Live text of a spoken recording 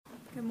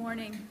Good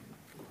morning.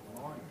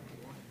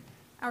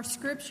 Our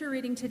scripture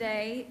reading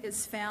today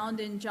is found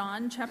in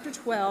John chapter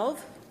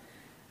 12,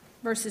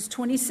 verses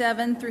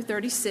 27 through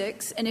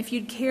 36. And if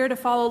you'd care to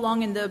follow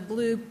along in the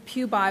blue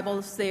pew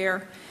Bibles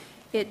there,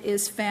 it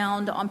is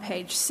found on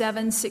page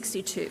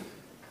 762.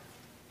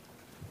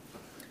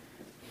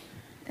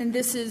 And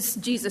this is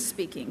Jesus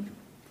speaking.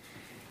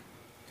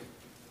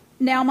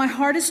 Now my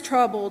heart is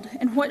troubled,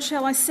 and what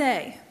shall I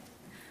say?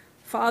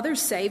 Father,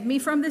 save me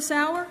from this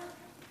hour?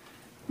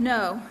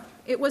 No,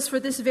 it was for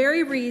this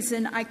very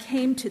reason I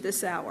came to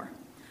this hour.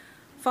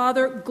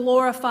 Father,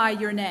 glorify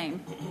your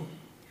name.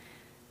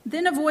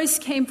 Then a voice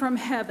came from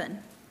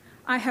heaven.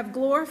 I have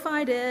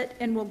glorified it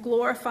and will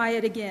glorify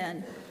it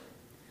again.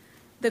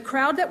 The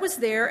crowd that was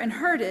there and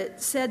heard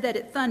it said that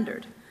it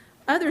thundered.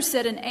 Others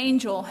said an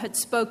angel had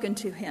spoken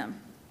to him.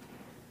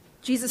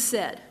 Jesus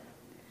said,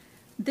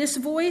 "This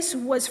voice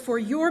was for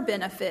your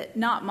benefit,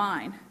 not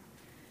mine.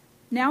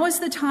 Now is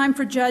the time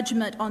for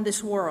judgment on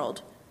this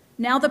world.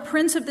 Now the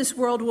prince of this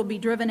world will be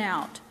driven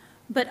out.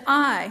 But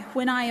I,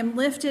 when I am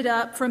lifted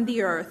up from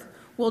the earth,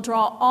 will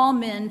draw all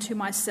men to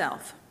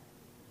myself."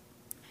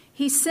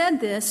 He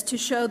said this to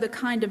show the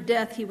kind of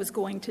death he was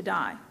going to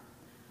die.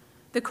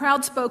 The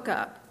crowd spoke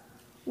up.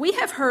 "We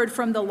have heard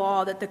from the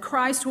law that the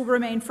Christ will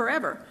remain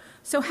forever.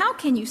 So how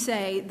can you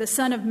say the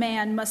Son of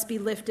Man must be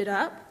lifted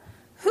up?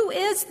 Who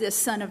is this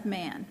Son of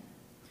Man?"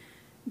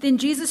 Then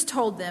Jesus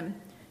told them,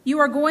 "You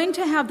are going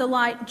to have the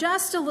light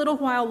just a little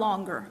while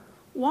longer.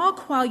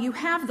 Walk while you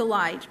have the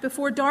light,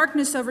 before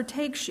darkness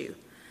overtakes you.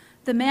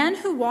 The man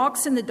who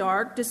walks in the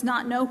dark does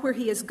not know where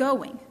he is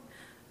going.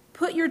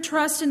 Put your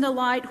trust in the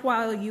light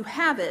while you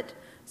have it,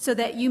 so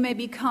that you may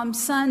become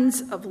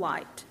sons of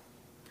light."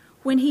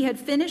 When he had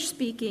finished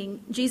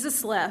speaking,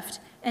 Jesus left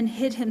and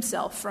hid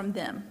himself from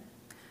them.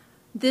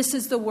 This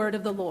is the word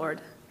of the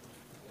Lord.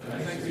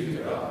 Thanks be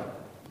to God.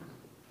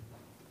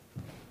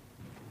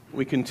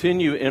 We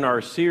continue in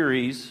our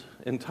series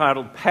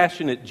entitled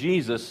Passionate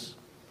Jesus,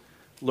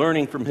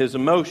 Learning from His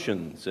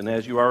Emotions. And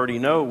as you already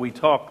know, we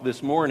talked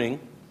this morning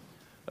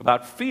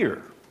about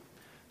fear.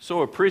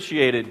 So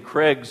appreciated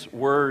Craig's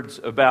words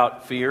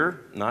about fear,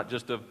 not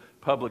just of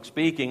public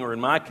speaking, or in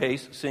my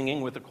case,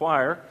 singing with the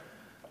choir,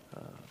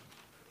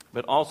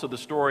 but also the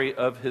story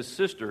of his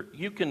sister.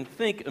 You can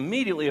think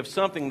immediately of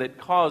something that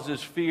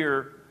causes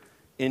fear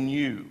in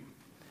you.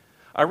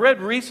 I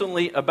read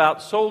recently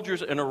about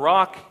soldiers in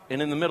Iraq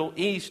and in the Middle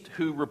East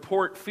who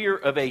report fear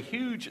of a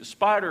huge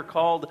spider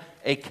called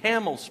a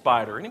camel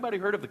spider. Anybody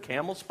heard of the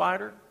camel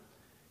spider?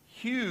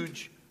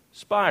 Huge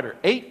spider,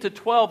 8 to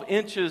 12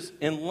 inches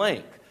in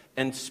length,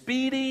 and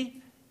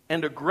speedy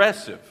and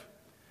aggressive.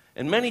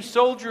 And many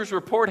soldiers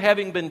report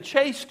having been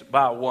chased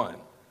by one.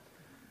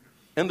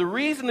 And the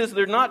reason is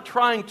they're not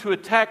trying to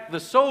attack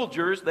the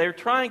soldiers, they're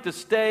trying to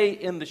stay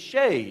in the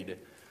shade.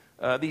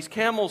 These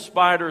camel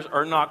spiders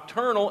are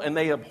nocturnal and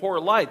they abhor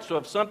light. So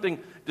if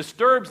something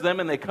disturbs them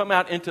and they come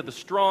out into the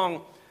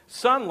strong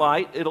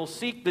sunlight, it'll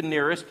seek the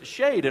nearest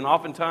shade. And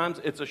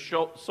oftentimes it's a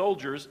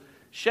soldier's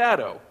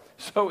shadow.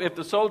 So if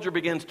the soldier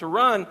begins to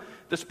run,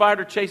 the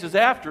spider chases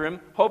after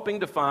him, hoping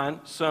to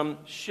find some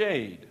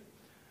shade.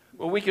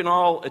 Well, we can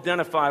all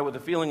identify with the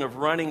feeling of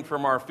running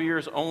from our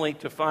fears, only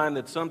to find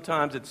that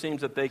sometimes it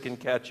seems that they can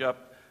catch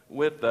up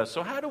with us.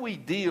 So how do we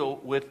deal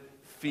with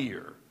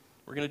fear?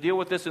 We're going to deal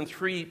with this in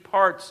 3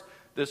 parts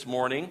this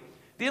morning,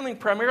 dealing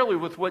primarily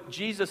with what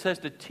Jesus has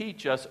to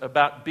teach us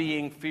about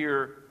being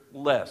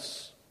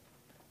fearless.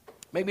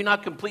 Maybe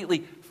not completely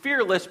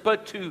fearless,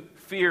 but to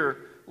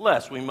fear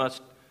less. We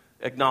must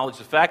acknowledge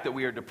the fact that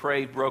we are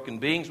depraved, broken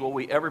beings. Will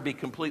we ever be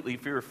completely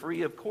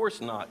fear-free? Of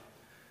course not.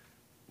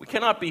 We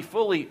cannot be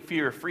fully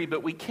fear-free,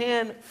 but we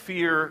can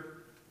fear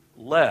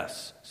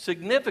less,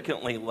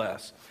 significantly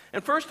less.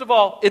 And first of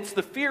all, it's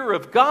the fear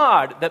of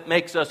God that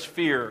makes us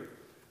fear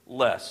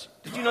less.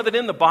 Did you know that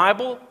in the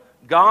Bible,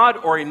 God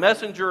or a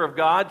messenger of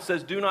God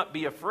says, "Do not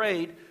be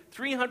afraid,"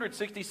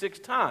 366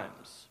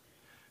 times?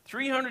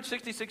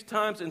 366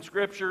 times in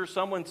Scripture,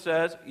 someone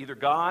says, either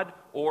God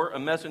or a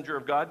messenger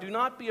of God, "Do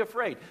not be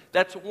afraid."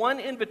 That's one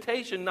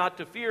invitation not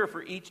to fear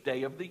for each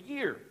day of the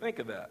year. Think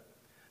of that.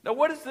 Now,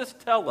 what does this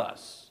tell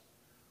us?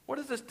 What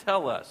does this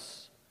tell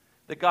us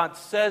that God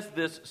says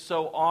this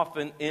so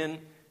often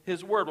in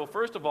His Word? Well,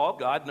 first of all,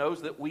 God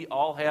knows that we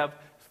all have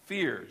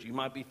fears. You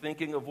might be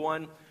thinking of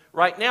one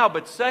right now,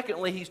 but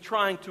secondly, He's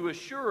trying to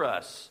assure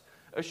us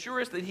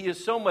that He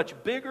is so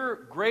much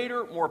bigger,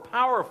 greater, more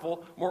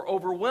powerful, more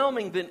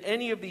overwhelming than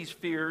any of these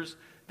fears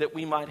that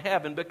we might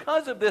have. And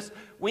because of this,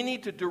 we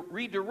need to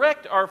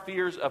redirect our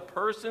fears of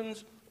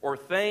persons or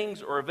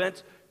things or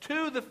events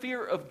to the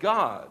fear of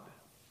God.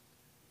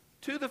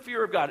 To the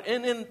fear of God.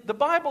 And in the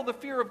Bible, the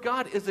fear of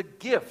God is a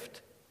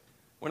gift.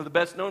 One of the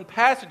best known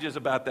passages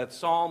about that,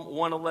 Psalm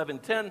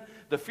 111:10,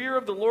 "The fear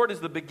of the Lord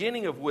is the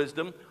beginning of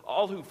wisdom.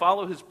 All who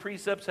follow His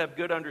precepts have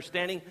good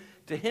understanding.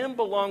 To Him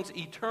belongs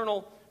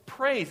eternal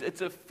praise."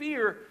 It's a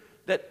fear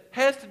that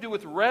has to do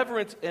with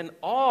reverence and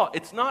awe.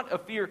 It's not a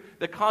fear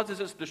that causes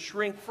us to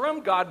shrink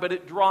from God, but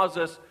it draws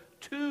us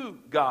to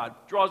God,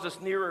 draws us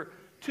nearer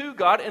to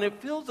God, and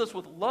it fills us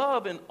with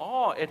love and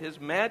awe at His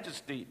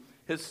majesty,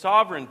 His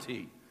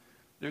sovereignty.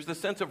 There's the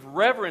sense of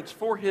reverence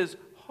for His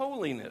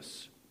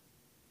holiness.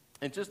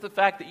 And just the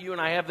fact that you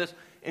and I have this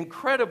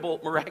incredible,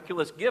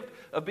 miraculous gift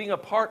of being a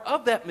part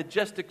of that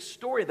majestic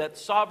story, that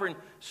sovereign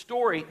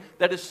story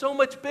that is so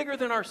much bigger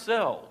than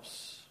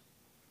ourselves.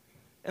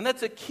 And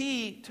that's a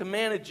key to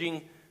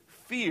managing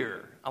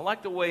fear. I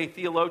like the way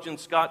theologian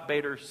Scott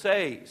Bader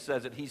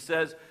says it. He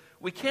says,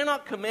 we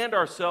cannot command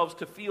ourselves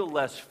to feel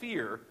less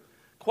fear.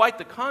 Quite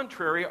the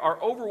contrary,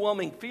 our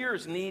overwhelming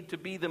fears need to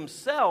be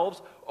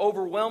themselves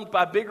overwhelmed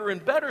by bigger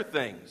and better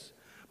things,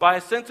 by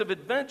a sense of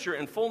adventure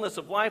and fullness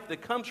of life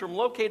that comes from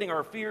locating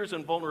our fears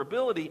and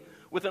vulnerability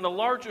within a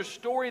larger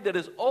story that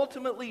is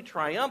ultimately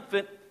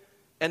triumphant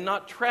and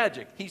not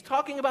tragic. He's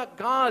talking about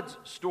God's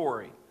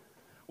story.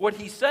 What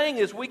he's saying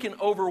is we can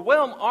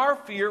overwhelm our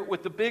fear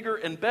with the bigger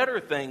and better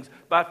things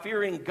by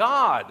fearing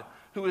God,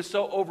 who is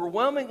so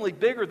overwhelmingly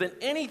bigger than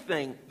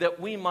anything that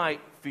we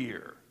might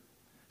fear.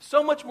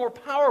 So much more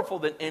powerful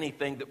than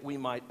anything that we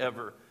might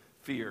ever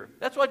fear.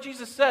 That's why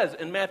Jesus says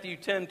in Matthew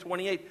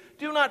 10:28,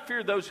 do not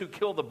fear those who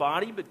kill the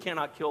body but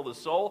cannot kill the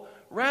soul.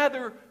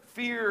 Rather,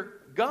 fear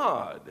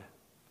God.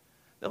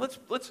 Now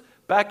let's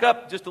back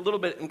up just a little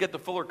bit and get the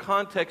fuller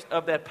context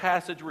of that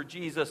passage where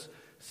Jesus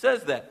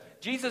says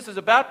that. Jesus is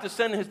about to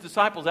send his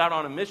disciples out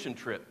on a mission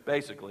trip,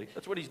 basically.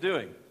 That's what he's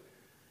doing.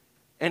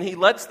 And he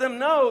lets them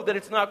know that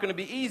it's not going to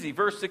be easy.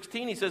 Verse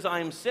 16, he says, I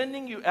am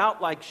sending you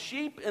out like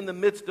sheep in the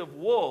midst of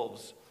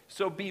wolves.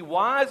 So be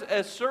wise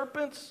as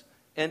serpents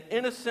and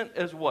innocent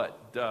as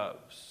what?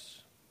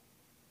 Doves.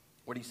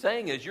 What he's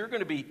saying is you're going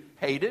to be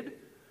hated,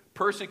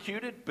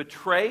 persecuted,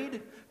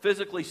 betrayed,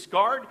 physically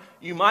scarred.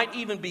 You might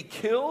even be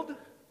killed.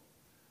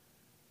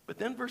 But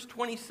then verse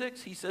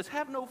 26, he says,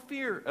 have no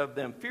fear of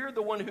them. Fear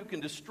the one who can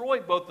destroy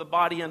both the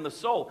body and the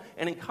soul.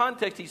 And in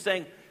context, he's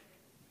saying,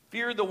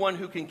 fear the one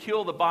who can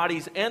kill the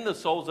bodies and the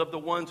souls of the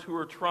ones who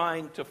are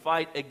trying to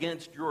fight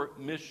against your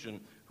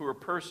mission, who are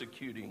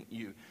persecuting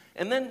you.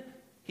 And then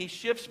he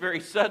shifts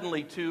very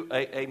suddenly to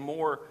a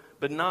more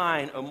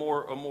benign, a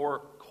more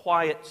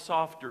quiet,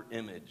 softer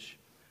image.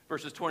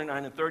 Verses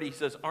 29 and 30, he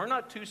says, are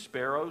not 2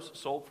 sparrows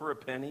sold for a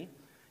penny?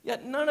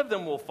 Yet none of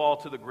them will fall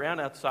to the ground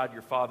outside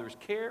your Father's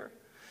care.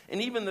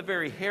 And even the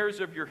very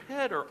hairs of your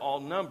head are all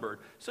numbered.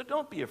 So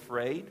don't be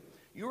afraid.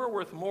 You are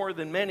worth more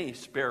than many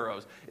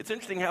sparrows. It's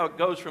interesting how it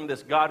goes from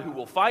this God who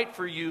will fight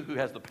for you, who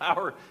has the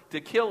power to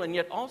kill, and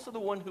yet also the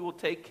one who will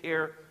take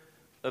care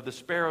of the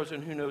sparrows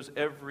and who knows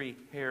every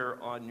hair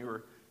on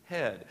your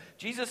head.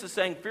 Jesus is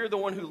saying, fear the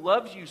one who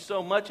loves you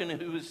so much and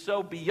who is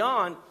so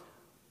beyond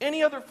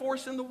any other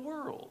force in the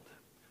world.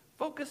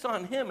 Focus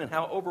on him and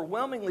how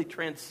overwhelmingly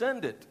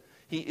transcendent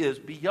he is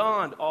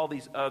beyond all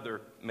these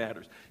other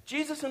matters.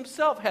 Jesus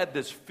himself had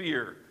this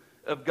fear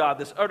of God,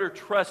 this utter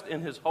trust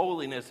in his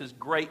holiness, his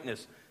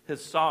greatness,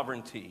 his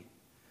sovereignty.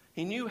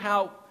 He knew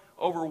how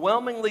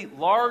overwhelmingly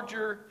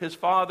larger his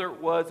Father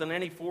was than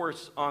any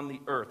force on the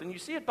earth. And you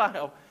see it by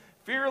how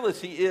fearless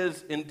he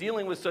is in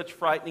dealing with such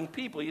frightening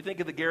people. You think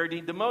of the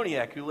Gadarene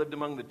demoniac who lived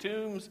among the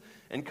tombs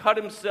and cut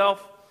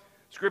himself.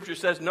 Scripture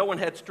says no one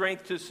had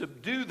strength to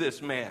subdue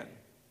this man.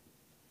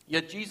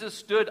 Yet Jesus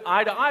stood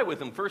eye to eye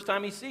with him. First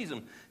time he sees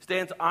him,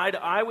 stands eye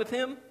to eye with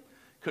him,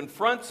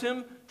 confronts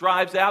him,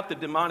 drives out the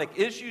demonic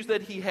issues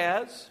that he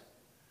has.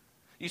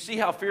 You see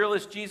how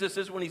fearless Jesus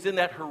is when he's in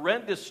that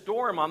horrendous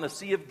storm on the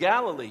Sea of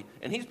Galilee,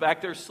 and he's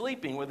back there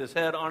sleeping with his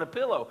head on a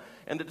pillow.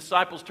 And the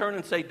disciples turn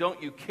and say,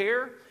 don't you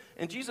care?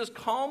 And Jesus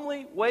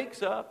calmly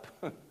wakes up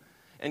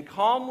and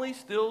calmly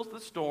stills the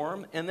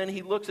storm, and then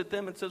he looks at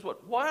them and says,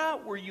 what? Why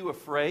were you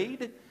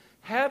afraid?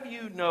 Have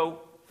you no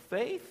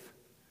faith?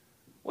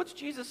 What's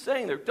Jesus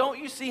saying there? Don't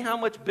you see how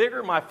much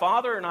bigger my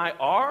Father and I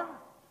are?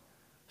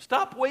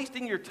 Stop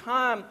wasting your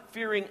time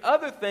fearing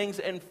other things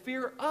and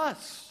fear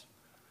us.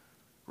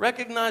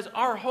 Recognize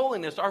our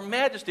holiness, our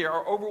majesty,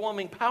 our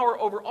overwhelming power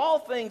over all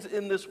things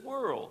in this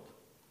world.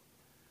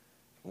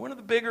 One of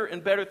the bigger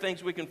and better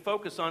things we can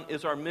focus on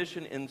is our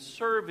mission in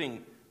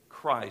serving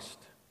Christ,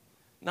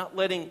 not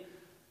letting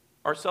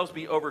ourselves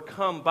be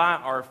overcome by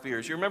our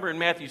fears. You remember in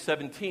Matthew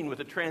 17 with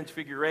the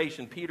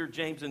transfiguration, Peter,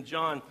 James, and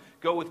John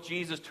go with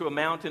Jesus to a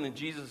mountain, and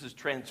Jesus is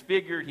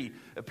transfigured. He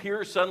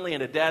appears suddenly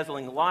in a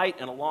dazzling light,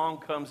 and along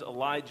comes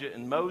Elijah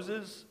and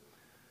Moses.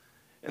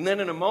 And then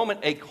in a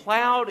moment, a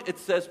cloud, it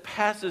says,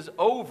 passes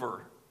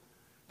over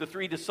the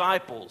 3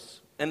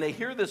 disciples, and they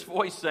hear this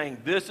voice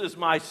saying, this is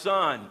my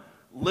son,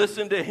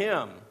 listen to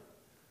him.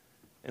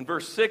 And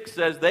verse 6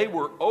 says, they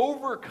were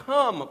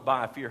overcome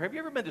by fear. Have you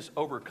ever been just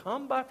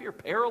overcome by fear,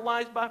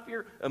 paralyzed by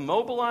fear,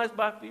 immobilized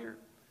by fear?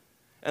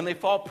 And they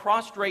fall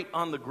prostrate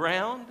on the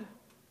ground.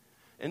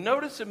 And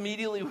notice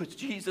immediately what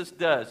Jesus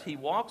does. He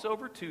walks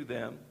over to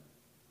them.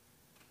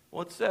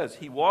 Well, it says,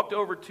 he walked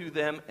over to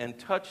them and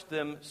touched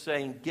them,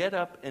 saying, get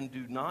up and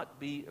do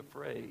not be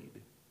afraid.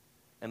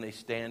 And they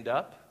stand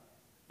up,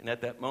 and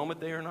at that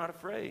moment they are not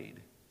afraid.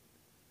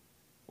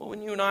 Well,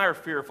 when you and I are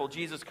fearful,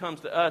 Jesus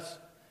comes to us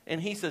and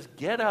he says,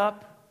 get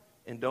up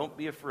and don't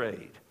be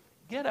afraid.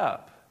 Get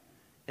up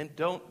and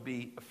don't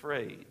be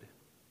afraid.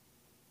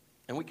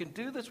 And we can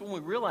do this when we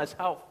realize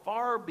how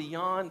far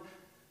beyond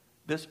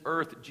this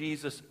earth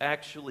Jesus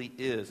actually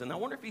is. And I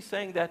wonder if he's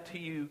saying that to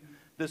you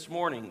this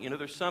morning. You know,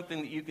 there's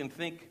something that you can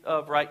think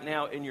of right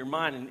now in your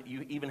mind, and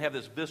you even have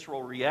this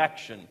visceral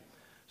reaction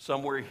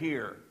somewhere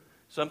here.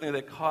 Something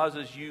that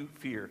causes you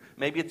fear.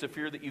 Maybe it's a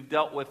fear that you've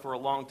dealt with for a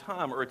long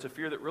time, or it's a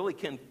fear that really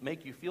can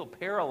make you feel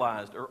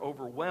paralyzed or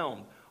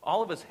overwhelmed.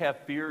 All of us have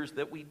fears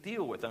that we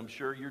deal with. I'm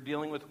sure you're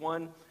dealing with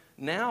one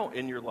now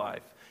in your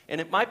life. And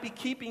it might be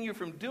keeping you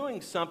from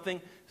doing something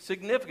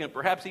significant,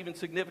 perhaps even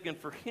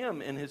significant for him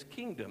and his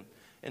kingdom.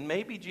 And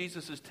maybe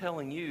Jesus is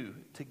telling you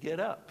to get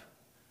up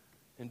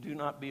and do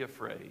not be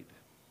afraid.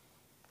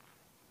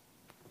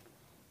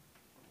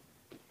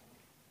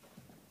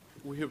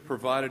 We have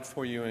provided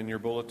for you in your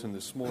bulletin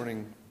this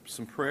morning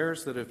some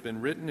prayers that have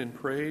been written and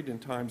prayed in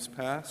times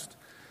past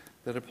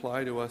that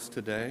apply to us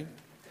today.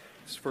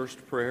 This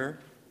first prayer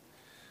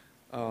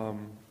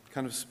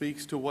kind of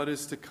speaks to what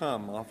is to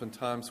come.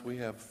 Oftentimes we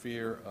have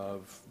fear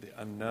of the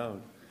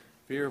unknown,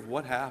 fear of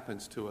what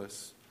happens to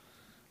us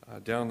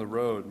down the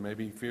road,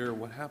 maybe fear of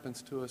what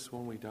happens to us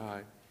when we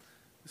die.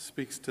 This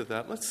speaks to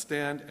that. Let's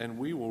stand and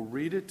we will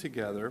read it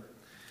together,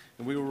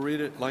 and we will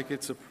read it like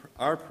it's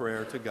our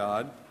prayer to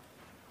God.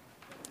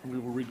 We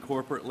will read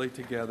corporately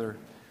together.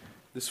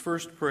 This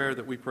first prayer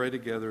that we pray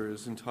together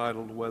is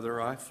entitled, Whether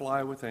I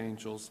Fly with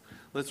Angels.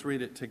 Let's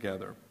read it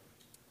together.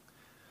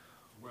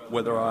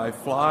 Whether I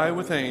fly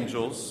with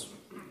angels,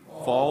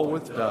 fall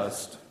with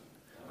dust,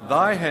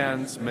 thy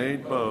hands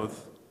made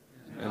both,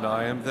 and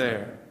I am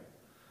there.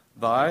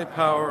 Thy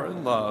power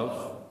and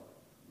love,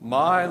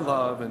 my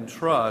love and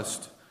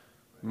trust,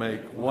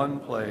 make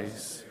one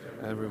place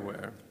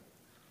everywhere.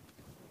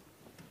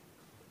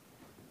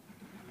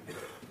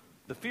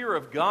 The fear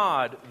of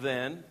God,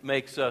 then,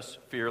 makes us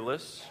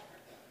fearless.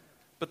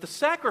 But the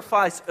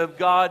sacrifice of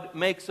God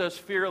makes us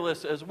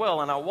fearless as well.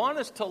 And I want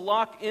us to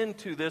lock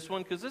into this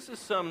one because this is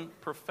some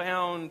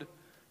profound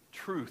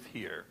truth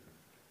here.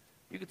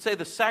 You could say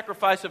the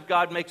sacrifice of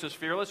God makes us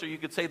fearless, or you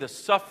could say the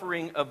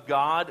suffering of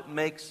God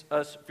makes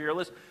us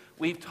fearless.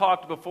 We've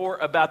talked before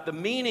about the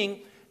meaning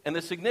and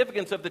the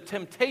significance of the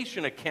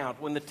temptation account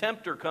when the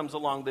tempter comes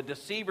along, the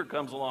deceiver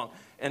comes along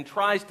and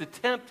tries to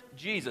tempt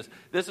Jesus.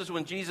 This is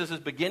when Jesus is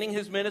beginning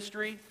his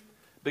ministry,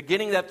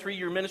 beginning that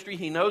 3-year ministry.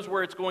 He knows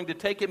where it's going to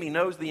take him. He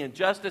knows the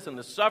injustice and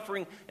the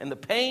suffering and the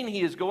pain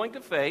he is going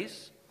to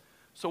face.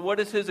 So what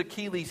is his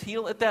Achilles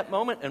heel at that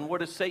moment? And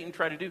what does Satan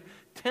try to do?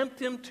 Tempt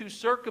him to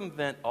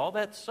circumvent all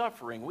that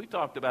suffering. We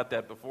talked about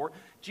that before.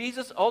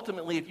 Jesus,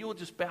 ultimately, if you will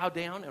just bow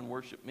down and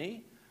worship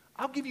me,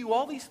 I'll give you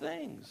all these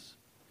things.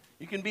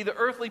 You can be the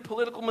earthly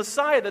political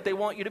Messiah that they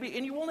want you to be,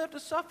 and you won't have to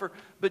suffer.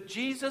 But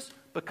Jesus,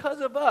 because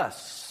of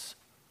us,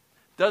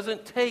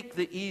 doesn't take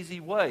the easy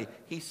way.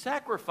 He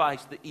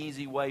sacrificed the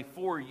easy way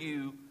for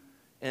you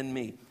and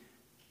me.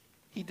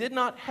 He did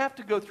not have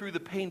to go through the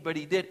pain, but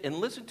he did. And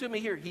listen to me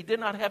here. He did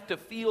not have to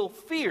feel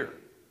fear.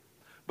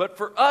 But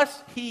for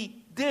us,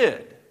 he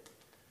did.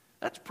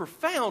 That's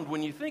profound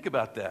when you think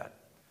about that.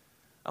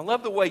 I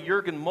love the way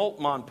Jürgen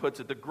Moltmann puts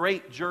it, the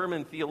great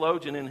German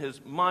theologian, in his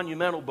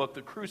monumental book,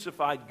 The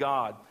Crucified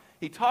God.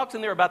 He talks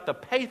in there about the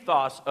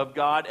pathos of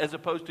God as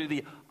opposed to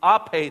the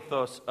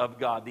apathos of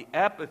God, the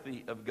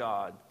apathy of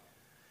God.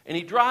 And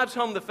he drives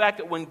home the fact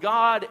that when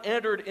God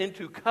entered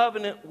into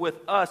covenant with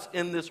us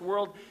in this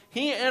world,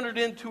 he entered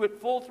into it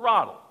full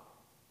throttle.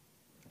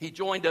 He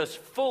joined us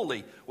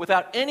fully,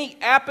 without any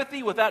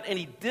apathy, without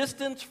any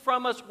distance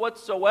from us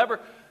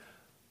whatsoever,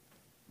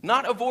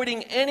 not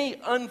avoiding any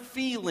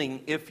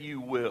unfeeling, if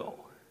you will.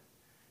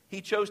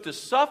 He chose to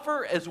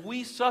suffer as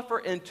we suffer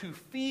and to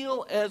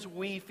feel as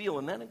we feel,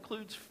 and that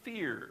includes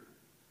fear.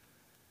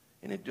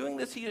 And in doing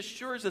this, he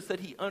assures us that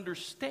he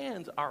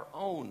understands our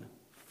own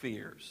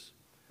fears.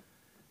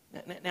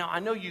 Now,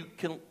 I know you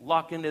can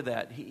lock into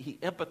that. He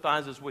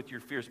empathizes with your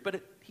fears,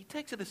 but he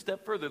takes it a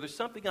step further. There's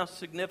something else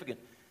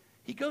significant.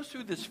 He goes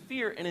through this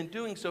fear, and in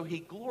doing so, he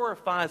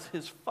glorifies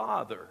his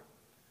Father.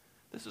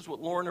 This is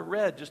what Lorna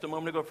read just a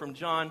moment ago from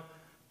John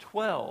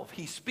 12.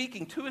 He's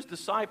speaking to his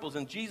disciples,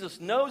 and Jesus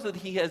knows that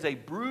he has a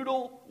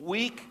brutal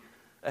week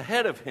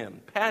ahead of him,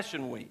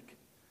 Passion Week,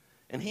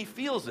 and he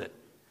feels it.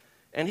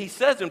 And he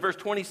says in verse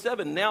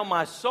 27, "Now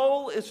my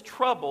soul is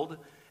troubled,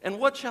 and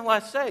what shall I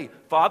say?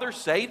 Father,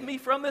 save me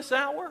from this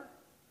hour?"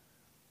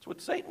 That's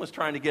what Satan was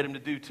trying to get him to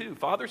do too.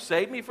 Father,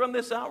 save me from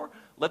this hour.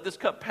 Let this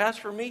cup pass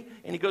from me.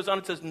 And he goes on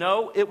and says,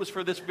 no, it was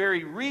for this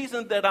very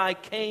reason that I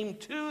came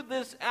to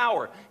this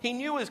hour. He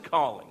knew his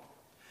calling.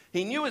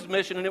 He knew his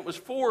mission, and it was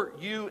for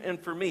you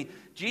and for me.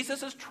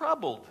 Jesus is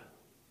troubled,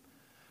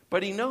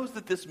 but he knows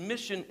that this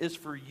mission is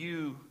for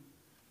you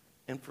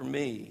and for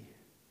me.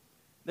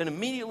 Then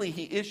immediately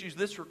he issues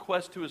this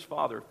request to his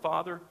Father.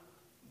 Father,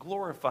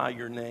 glorify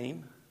your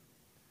name.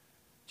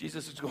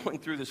 Jesus is going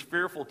through this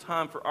fearful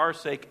time for our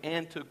sake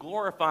and to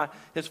glorify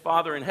his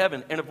Father in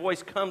heaven. And a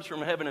voice comes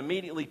from heaven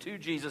immediately to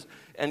Jesus.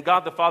 And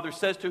God the Father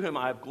says to him,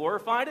 I have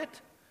glorified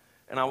it,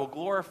 and I will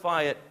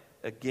glorify it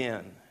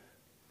again.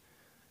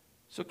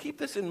 So keep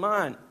this in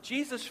mind.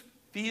 Jesus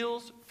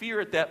feels fear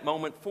at that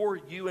moment for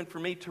you and for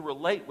me to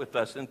relate with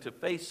us and to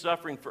face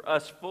suffering for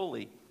us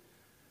fully.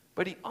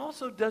 But he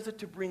also does it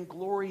to bring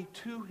glory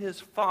to his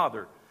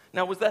Father.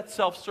 Now, was that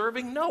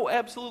self-serving? No,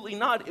 absolutely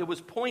not. It was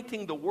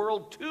pointing the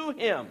world to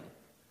him.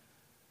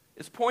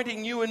 It's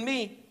pointing you and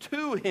me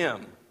to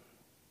him.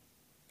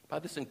 By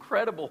this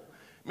incredible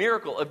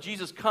miracle of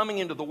Jesus coming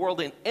into the world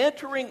and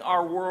entering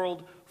our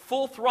world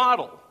full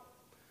throttle,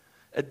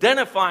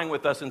 identifying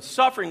with us and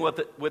suffering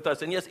with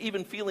us, and yes,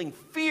 even feeling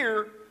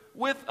fear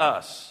with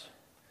us.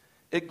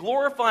 It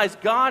glorifies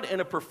God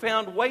in a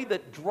profound way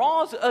that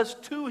draws us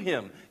to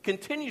him,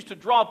 continues to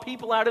draw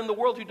people out in the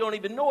world who don't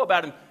even know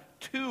about him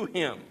to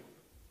him.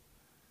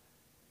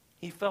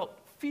 He felt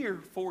fear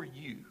for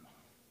you.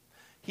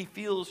 He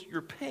feels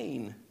your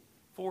pain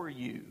for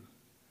you.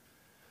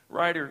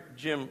 Writer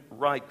Jim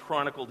Wright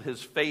chronicled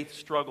his faith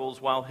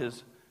struggles while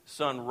his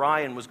son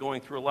Ryan was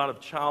going through a lot of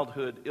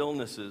childhood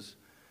illnesses.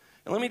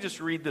 And let me just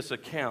read this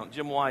account.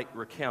 Jim White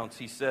recounts.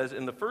 He says,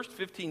 in the first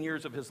 15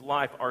 years of his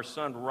life, our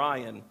son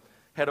Ryan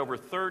had over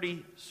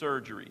 30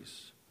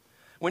 surgeries.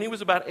 When he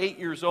was about 8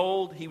 years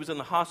old, he was in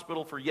the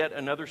hospital for yet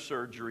another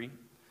surgery.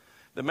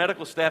 The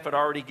medical staff had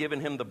already given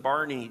him the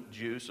Barney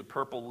juice, a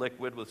purple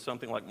liquid with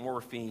something like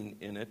morphine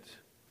in it.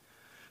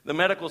 The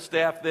medical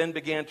staff then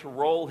began to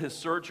roll his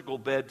surgical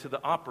bed to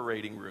the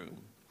operating room.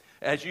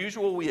 As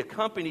usual, we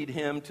accompanied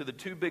him to the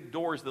two big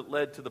doors that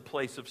led to the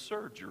place of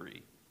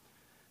surgery.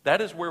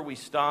 That is where we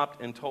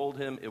stopped and told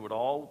him it would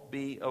all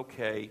be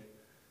okay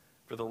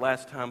for the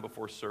last time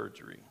before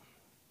surgery.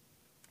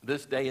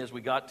 This day, as we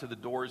got to the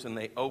doors and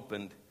they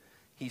opened,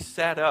 he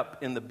sat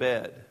up in the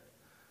bed,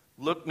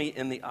 looked me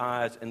in the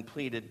eyes, and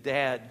pleaded,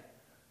 "Dad,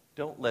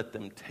 don't let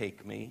them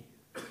take me."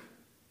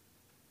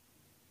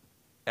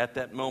 At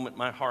that moment,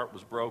 my heart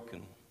was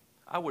broken.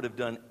 I would have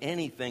done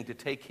anything to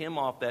take him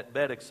off that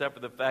bed except for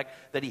the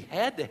fact that he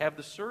had to have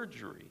the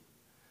surgery.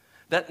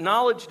 That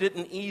knowledge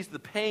didn't ease the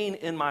pain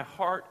in my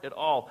heart at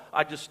all.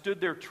 I just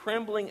stood there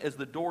trembling as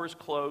the doors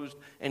closed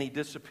and he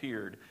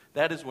disappeared.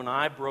 That is when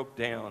I broke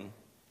down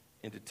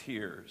into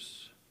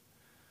tears.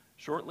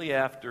 Shortly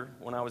after,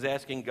 when I was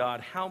asking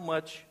God how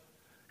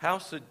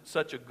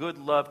such a good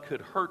love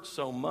could hurt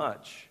so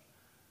much,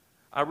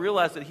 I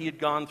realized that he had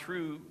gone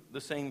through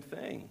the same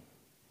thing.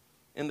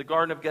 In the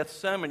Garden of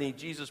Gethsemane,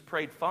 Jesus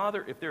prayed,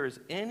 "Father, if there is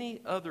any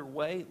other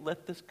way,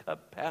 let this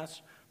cup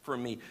pass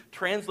from me."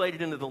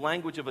 Translated into the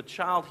language of a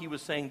child, he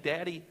was saying,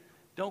 "Daddy,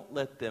 don't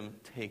let them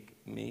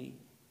take me."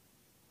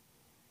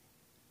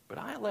 But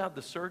I allowed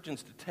the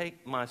surgeons to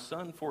take my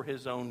son for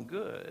his own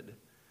good.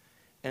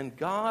 And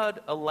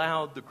God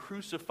allowed the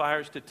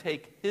crucifiers to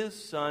take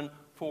his son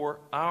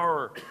for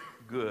our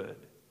good.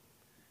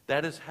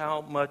 That is how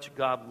much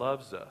God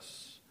loves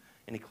us.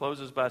 And he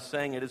closes by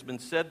saying, it has been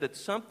said that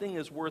something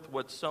is worth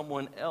what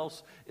someone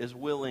else is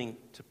willing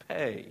to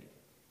pay.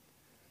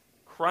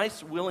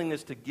 Christ's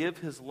willingness to give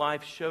his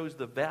life shows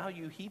the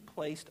value he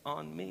placed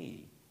on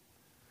me.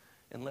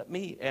 And let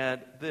me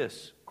add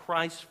this.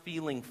 Christ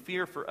feeling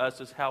fear for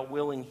us is how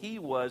willing he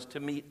was to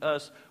meet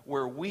us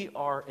where we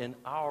are in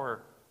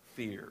our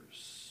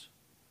fears.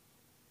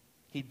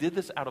 He did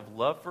this out of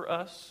love for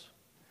us,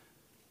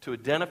 to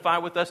identify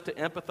with us, to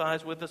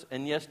empathize with us,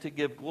 and yes, to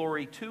give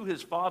glory to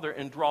his Father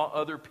and draw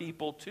other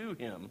people to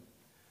him.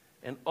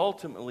 And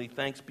ultimately,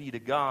 thanks be to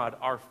God,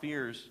 our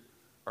fears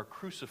are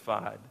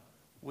crucified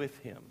with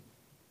him.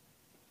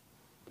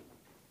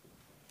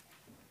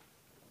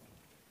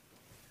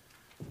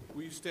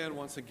 Will you stand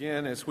once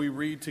again as we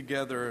read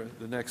together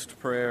the next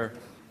prayer?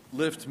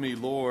 Lift me,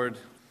 Lord.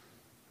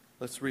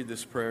 Let's read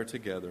this prayer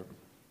together.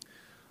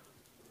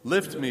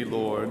 Lift me,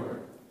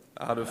 Lord,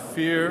 out of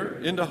fear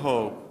into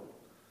hope,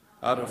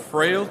 out of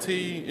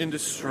frailty into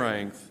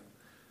strength,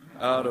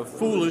 out of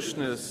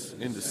foolishness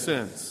into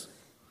sense.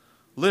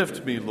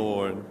 Lift me,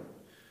 Lord.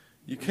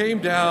 You came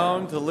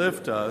down to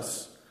lift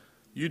us.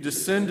 You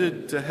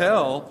descended to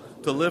hell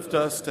to lift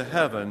us to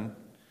heaven.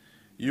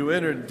 You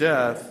entered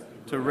death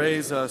to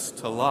raise us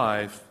to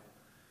life.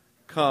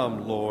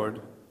 Come,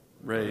 Lord,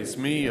 raise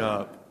me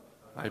up,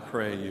 I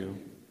pray you.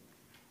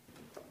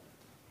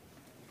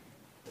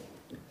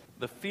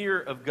 The fear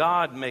of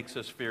God makes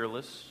us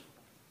fearless.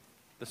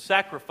 The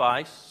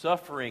sacrifice,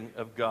 suffering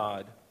of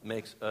God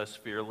makes us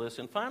fearless.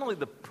 And finally,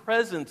 the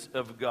presence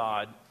of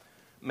God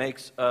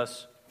makes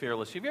us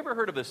fearless. Have you ever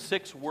heard of a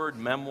 6-word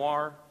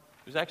memoir?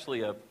 There's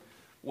actually a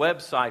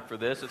website for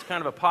this. It's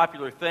kind of a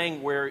popular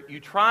thing where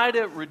you try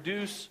to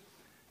reduce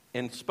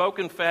in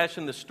spoken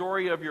fashion the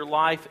story of your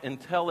life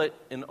and tell it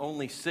in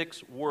only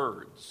 6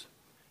 words.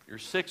 Your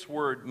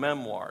 6-word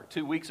memoir.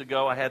 2 weeks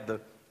ago, I had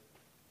the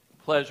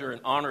pleasure and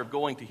honor of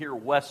going to hear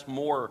Wes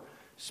Moore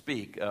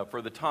speak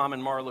for the Tom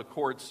and Marla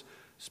Courts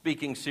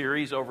speaking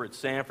series over at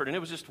Sanford, and it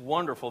was just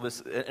wonderful.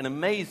 An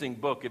amazing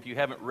book if you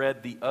haven't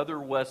read The Other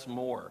Wes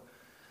Moore.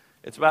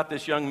 It's about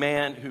this young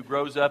man who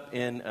grows up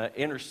in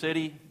inner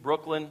city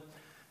Brooklyn,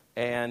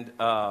 and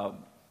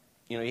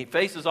he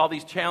faces all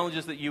these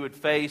challenges that you would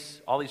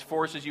face, all these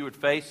forces you would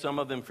face, some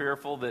of them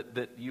fearful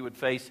that you would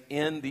face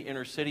in the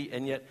inner city,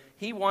 and yet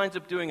he winds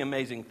up doing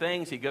amazing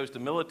things. He goes to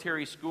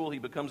military school. He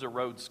becomes a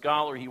Rhodes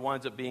Scholar. He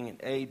winds up being an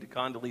aide to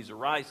Condoleezza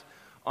Rice,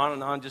 on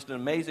and on, just an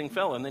amazing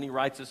fellow. And then he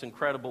writes this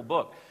incredible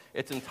book.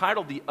 It's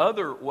entitled The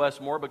Other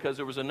Wes Moore because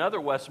there was another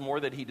Wes Moore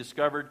that he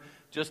discovered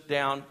just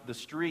down the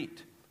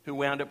street who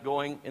wound up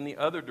going in the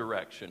other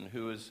direction,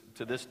 who is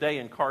to this day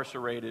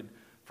incarcerated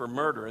for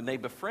murder. And they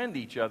befriend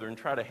each other and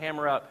try to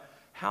hammer out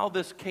how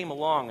this came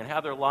along and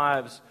how their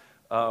lives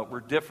were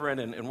different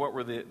and what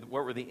were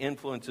the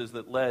influences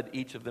that led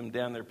each of them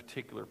down their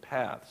particular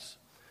paths.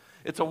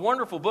 It's a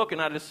wonderful book, and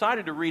I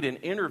decided to read an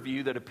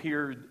interview that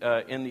appeared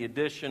in the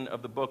edition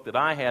of the book that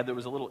I had. There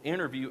was a little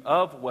interview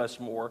of Wes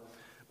Moore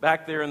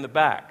back there in the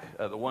back,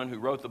 the one who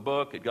wrote the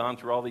book, had gone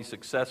through all these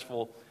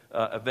successful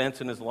events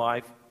in his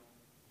life.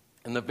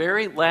 And the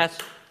very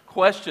last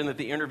question that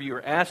the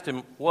interviewer asked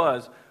him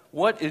was,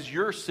 what is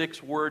your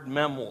 6-word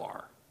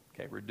memoir?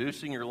 Okay,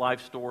 reducing your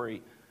life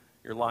story,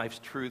 your life's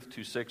truth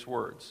to 6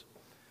 words.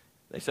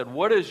 They said,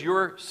 what is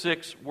your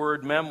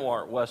 6-word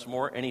memoir, Wes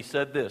Moore? And he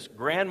said this,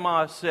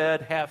 Grandma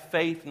said, have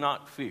faith,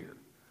 not fear.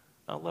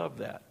 I love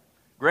that.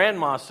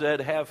 Grandma said,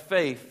 have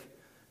faith,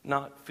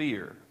 not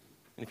fear.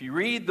 And if you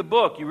read the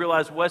book, you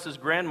realize Wes's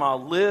grandma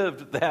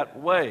lived that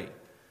way.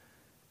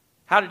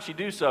 How did she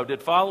do so?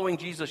 Did following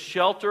Jesus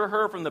shelter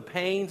her from the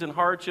pains and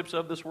hardships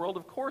of this world?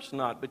 Of course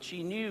not. But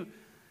she knew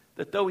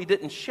that though he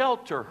didn't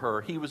shelter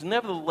her, he was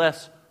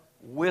nevertheless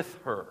with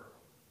her.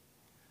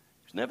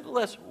 He was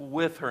nevertheless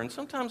with her. And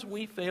sometimes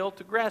we fail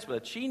to grasp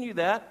that. She knew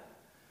that.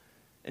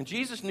 And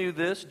Jesus knew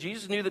this.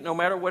 Jesus knew that no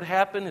matter what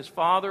happened, his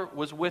Father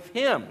was with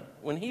him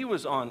when he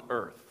was on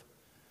earth.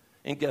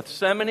 In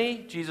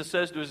Gethsemane, Jesus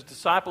says to his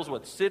disciples,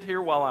 sit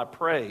here while I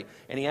pray.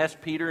 And he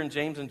asked Peter and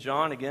James and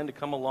John again to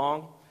come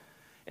along.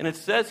 And it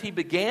says he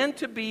began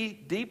to be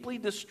deeply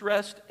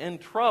distressed and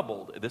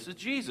troubled. This is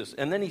Jesus.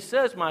 And then he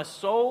says, my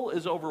soul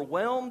is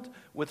overwhelmed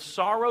with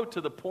sorrow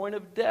to the point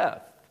of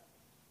death.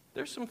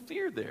 There's some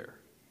fear there.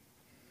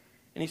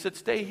 And he said,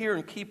 stay here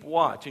and keep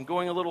watch. And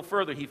going a little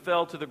further, he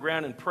fell to the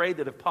ground and prayed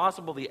that if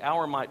possible the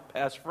hour might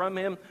pass from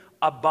him.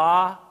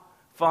 Abba,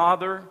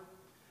 Father,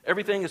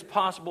 everything is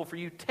possible for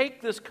you.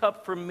 Take this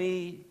cup from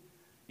me,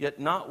 yet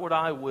not what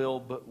I will,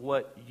 but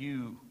what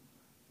you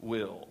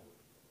will.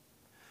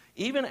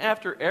 Even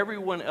after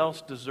everyone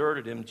else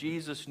deserted him,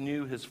 Jesus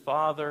knew his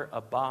Father,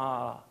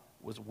 Abba,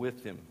 was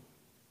with him.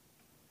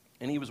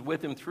 And he was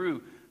with him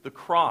through the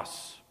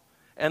cross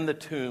and the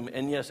tomb,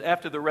 and yes,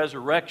 after the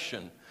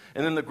resurrection.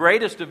 And then the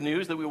greatest of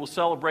news that we will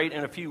celebrate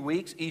in a few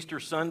weeks, Easter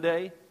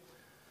Sunday.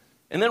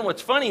 And then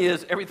what's funny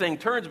is everything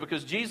turns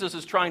because Jesus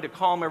is trying to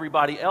calm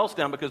everybody else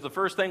down, because the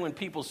first thing when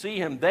people see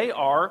him, they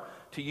are,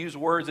 to use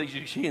words that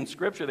you see in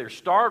Scripture, they're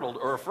startled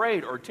or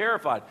afraid or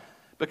terrified.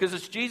 Because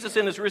it's Jesus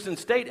in his risen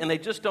state, and they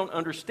just don't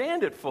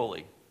understand it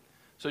fully.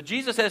 So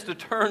Jesus has to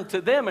turn to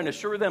them and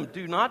assure them,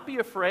 do not be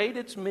afraid,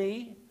 it's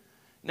me.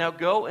 Now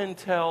go and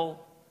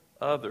tell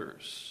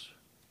others.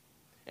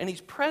 And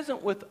he's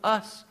present with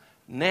us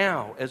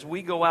now as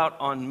we go out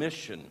on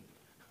mission.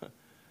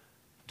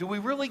 Do we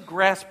really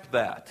grasp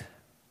that?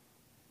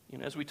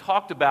 As we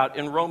talked about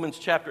in Romans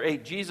chapter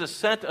 8, Jesus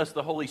sent us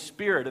the Holy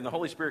Spirit, and the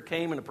Holy Spirit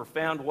came in a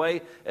profound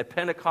way at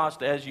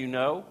Pentecost, as you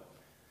know.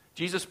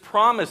 Jesus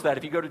promised that.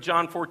 If you go to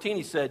John 14,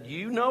 he said,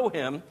 you know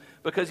him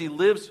because he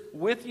lives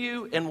with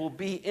you and will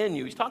be in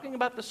you. He's talking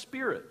about the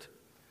Spirit.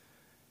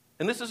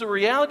 And this is a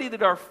reality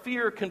that our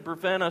fear can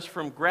prevent us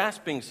from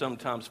grasping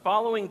sometimes.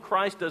 Following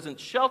Christ doesn't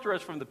shelter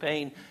us from the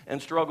pain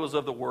and struggles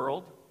of the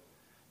world.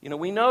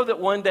 We know that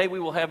one day we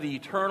will have the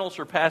eternal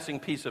surpassing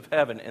peace of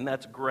heaven, and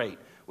that's great,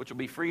 which will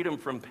be freedom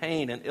from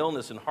pain and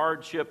illness and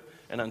hardship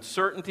and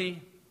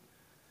uncertainty.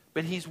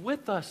 But he's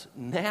with us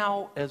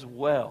now as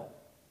well.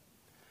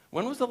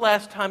 When was the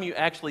last time you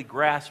actually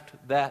grasped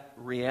that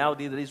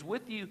reality that he's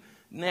with you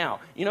now?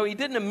 He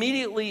didn't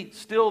immediately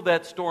still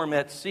that storm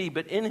at sea,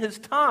 but in his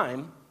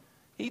time,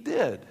 he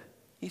did.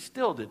 He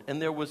still did,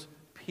 and there was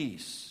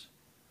peace.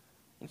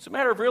 It's a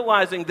matter of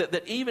realizing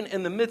that even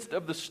in the midst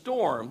of the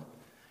storm,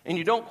 and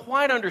you don't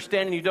quite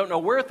understand and you don't know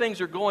where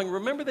things are going,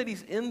 remember that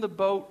he's in the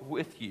boat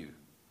with you,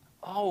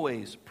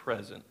 always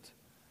present.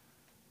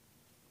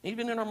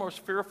 Even in our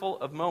most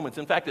fearful of moments.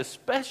 In fact,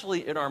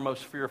 especially in our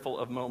most fearful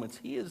of moments,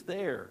 he is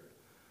there.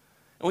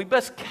 And we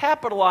best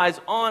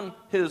capitalize on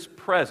his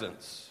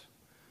presence.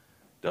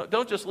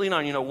 Don't just lean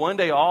on, one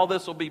day all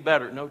this will be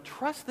better. No,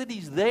 trust that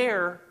he's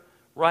there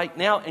right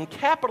now and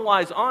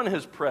capitalize on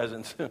his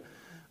presence.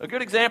 A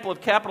good example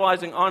of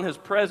capitalizing on his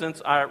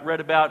presence I read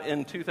about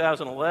in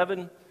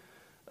 2011.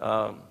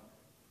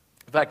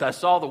 In fact, I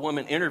saw the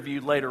woman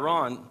interviewed later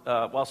on.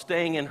 While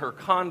staying in her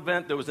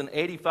convent, there was an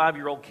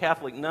 85-year-old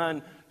Catholic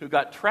nun who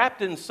got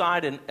trapped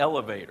inside an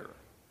elevator,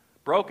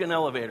 broken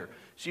elevator.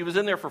 She was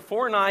in there for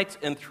 4 nights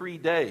and 3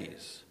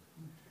 days.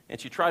 And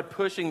she tried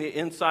pushing the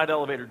inside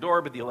elevator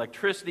door, but the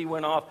electricity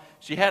went off.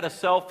 She had a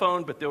cell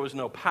phone, but there was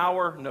no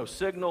power, no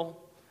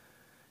signal.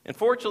 And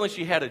fortunately,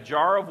 she had a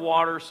jar of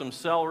water, some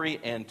celery,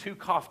 and 2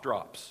 cough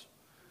drops.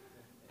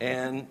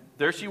 And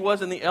there she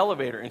was in the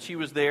elevator, and she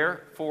was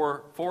there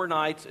for 4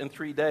 nights and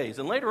 3 days.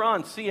 And later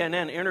on,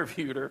 CNN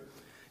interviewed her,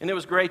 and it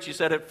was great. She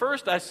said, "At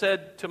first I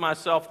said to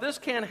myself, this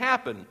can't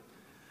happen.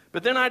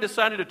 But then I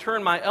decided to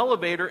turn my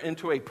elevator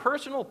into a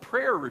personal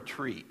prayer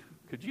retreat."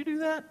 Could you do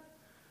that?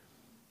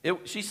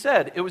 She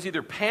said it was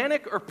either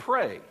panic or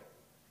pray.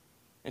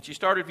 And she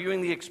started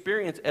viewing the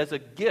experience as a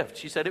gift.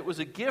 She said, "It was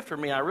a gift for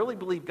me. I really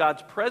believe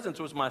God's presence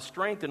was my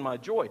strength and my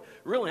joy.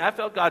 Really, I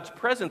felt God's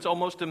presence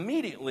almost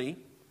immediately.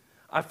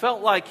 I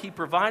felt like He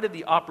provided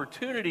the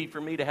opportunity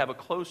for me to have a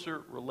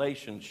closer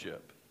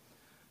relationship."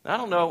 Now, I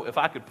don't know if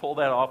I could pull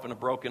that off in a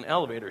broken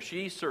elevator.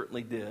 She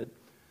certainly did.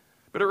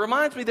 But it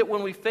reminds me that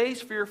when we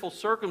face fearful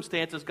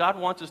circumstances, God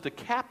wants us to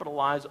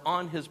capitalize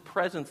on His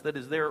presence that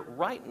is there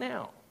right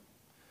now.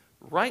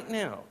 Right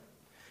now.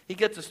 He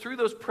gets us through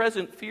those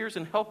present fears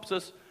and helps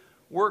us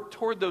work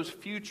toward those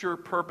future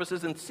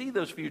purposes and see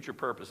those future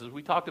purposes.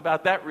 We talked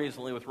about that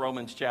recently with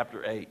Romans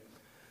chapter 8.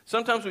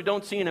 Sometimes we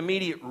don't see an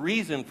immediate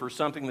reason for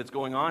something that's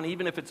going on,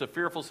 even if it's a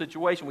fearful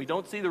situation. We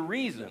don't see the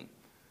reason.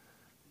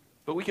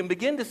 But we can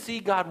begin to see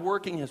God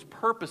working His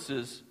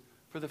purposes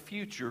for the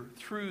future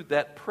through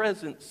that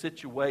present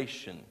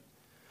situation.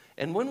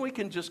 And when we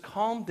can just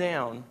calm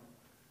down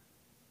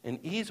and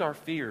ease our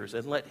fears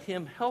and let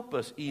Him help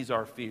us ease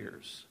our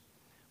fears,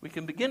 we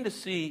can begin to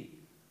see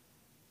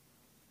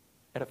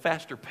at a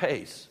faster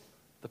pace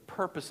the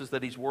purposes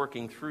that He's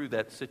working through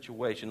that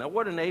situation. Now,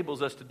 what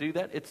enables us to do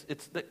that?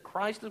 It's that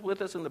Christ is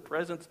with us in the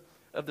presence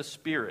of the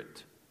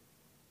Spirit.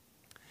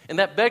 And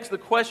that begs the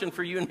question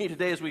for you and me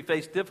today as we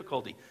face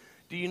difficulty.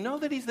 Do you know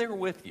that He's there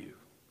with you?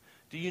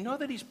 Do you know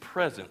that He's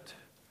present?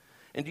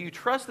 And do you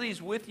trust that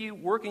He's with you,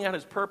 working out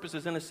His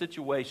purposes in a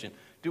situation?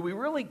 Do we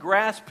really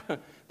grasp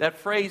that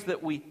phrase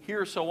that we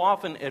hear so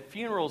often at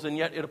funerals, and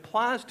yet it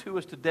applies to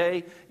us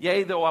today?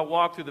 "Yea, though I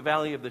walk through the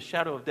valley of the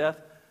shadow of death,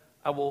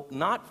 I will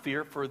not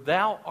fear, for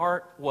Thou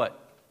art" what?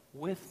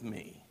 With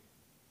me.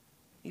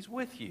 He's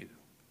with you.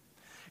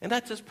 And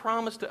that's His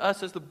promise to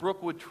us as the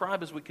Brookwood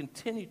tribe as we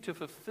continue to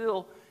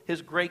fulfill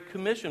His Great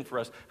Commission for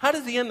us. How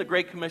does He end the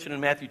Great Commission in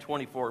Matthew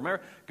 24?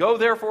 Remember, "Go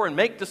therefore and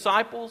make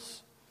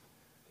disciples,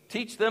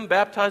 teach them,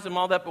 baptize them,"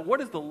 all that. But what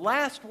is the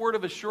last word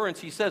of assurance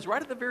He says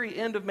right at the very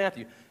end of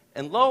Matthew?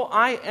 "And lo,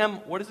 I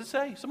am," what does it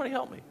say? Somebody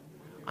help me.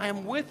 "I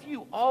am with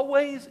you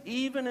always,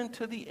 even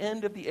unto the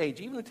end of the age,"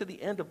 even unto the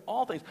end of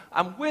all things.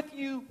 I'm with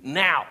you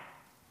now.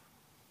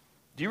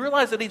 Do you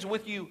realize that He's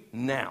with you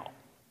now?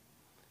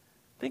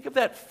 Think of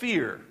that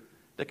fear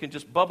that can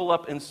just bubble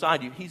up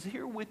inside you. He's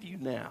here with you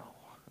now.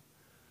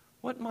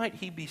 What might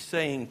He be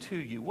saying to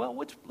you? Well,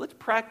 let's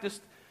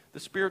practice the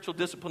spiritual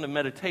discipline of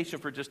meditation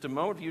for just a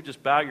moment. If you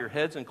just bow your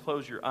heads and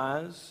close your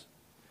eyes.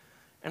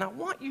 And I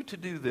want you to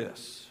do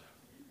this.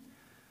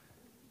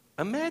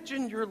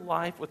 Imagine your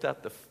life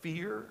without the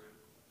fear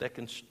that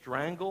can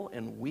strangle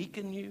and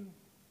weaken you,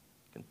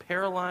 can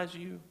paralyze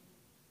you.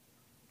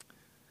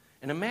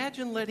 And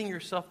imagine letting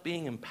yourself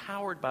being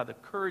empowered by the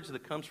courage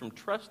that comes from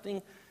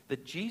trusting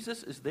that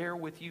Jesus is there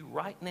with you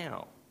right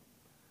now.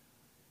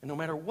 And no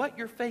matter what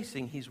you're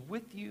facing, He's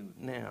with you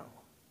now.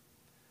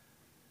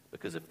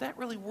 Because if that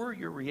really were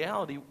your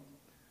reality,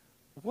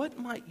 what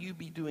might you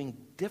be doing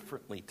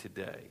differently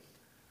today?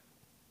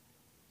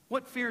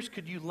 What fears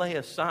could you lay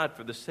aside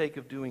for the sake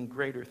of doing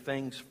greater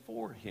things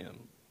for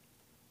Him?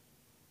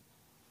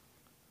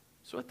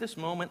 So at this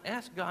moment,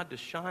 ask God to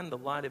shine the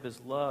light of His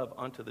love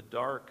onto the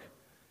dark,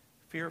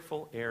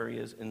 fearful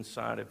areas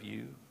inside of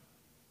you.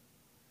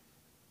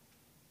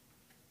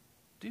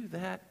 Do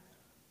that,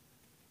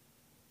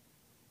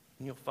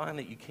 and you'll find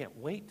that you can't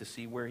wait to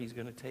see where He's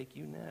going to take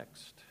you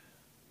next.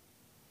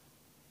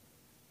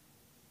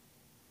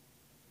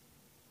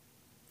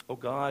 Oh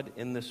God,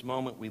 in this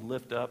moment we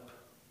lift up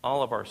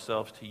all of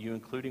ourselves to You,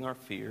 including our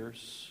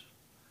fears.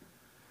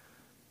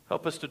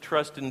 Help us to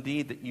trust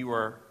indeed that You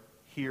are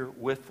here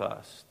with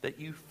us, that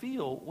You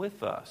feel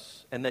with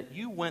us, and that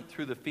You went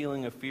through the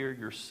feeling of fear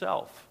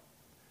yourself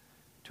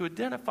to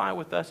identify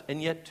with us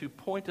and yet to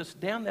point us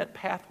down that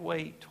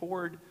pathway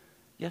toward,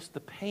 yes, the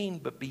pain,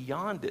 but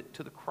beyond it,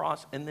 to the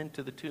cross and then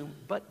to the tomb,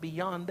 but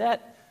beyond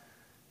that,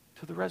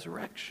 to the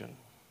resurrection.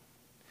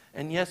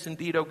 And yes,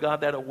 indeed, oh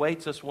God, that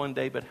awaits us one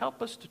day, but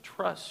help us to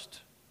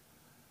trust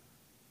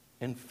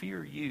and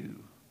fear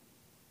You.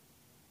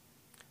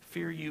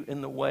 Fear You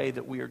in the way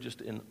that we are just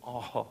in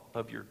awe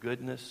of Your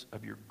goodness,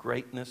 of Your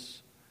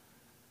greatness,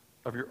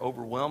 of Your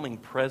overwhelming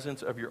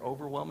presence, of Your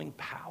overwhelming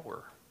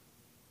power.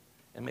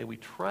 And may we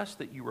trust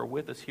that You are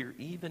with us here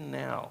even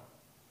now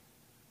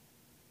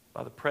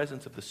by the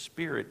presence of the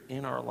Spirit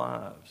in our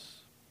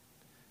lives.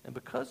 And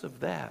because of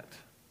that,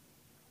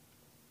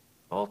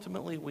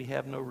 ultimately we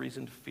have no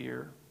reason to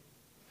fear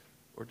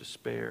or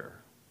despair.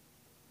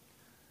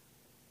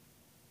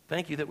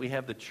 Thank You that we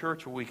have the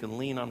church where we can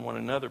lean on one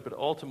another, but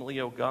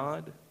ultimately, oh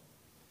God,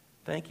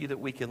 thank You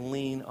that we can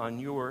lean on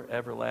Your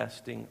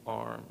everlasting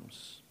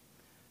arms.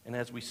 And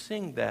as we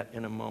sing that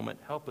in a moment,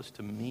 help us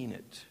to mean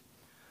it.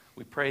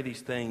 We pray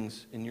these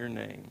things in Your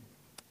name.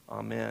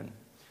 Amen.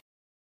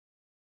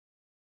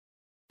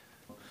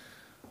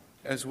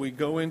 as we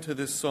go into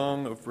this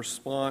song of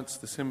response,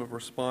 this hymn of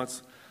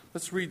response,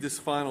 let's read this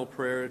final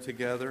prayer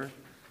together.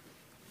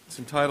 It's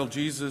entitled,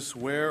 Jesus,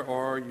 Where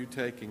Are You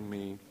Taking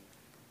Me?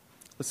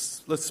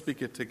 Let's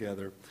speak it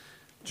together.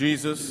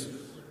 Jesus,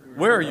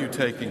 where are you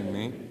taking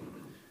me?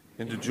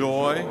 Into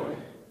joy,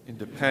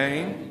 into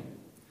pain?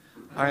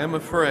 I am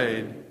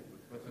afraid,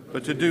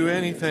 but to do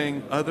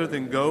anything other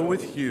than go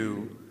with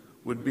you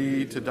would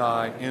be to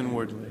die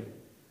inwardly.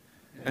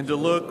 And to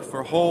look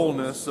for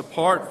wholeness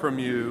apart from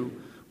you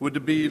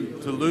would be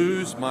to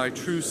lose my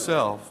true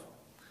self.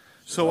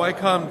 So I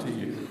come to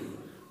you,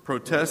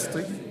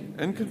 protesting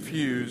and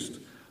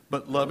confused,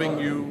 but loving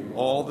you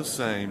all the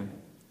same.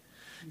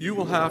 You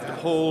will have to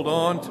hold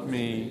on to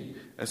me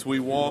as we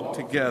walk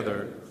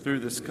together through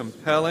this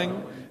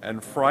compelling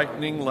and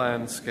frightening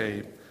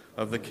landscape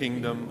of the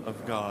kingdom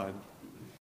of God.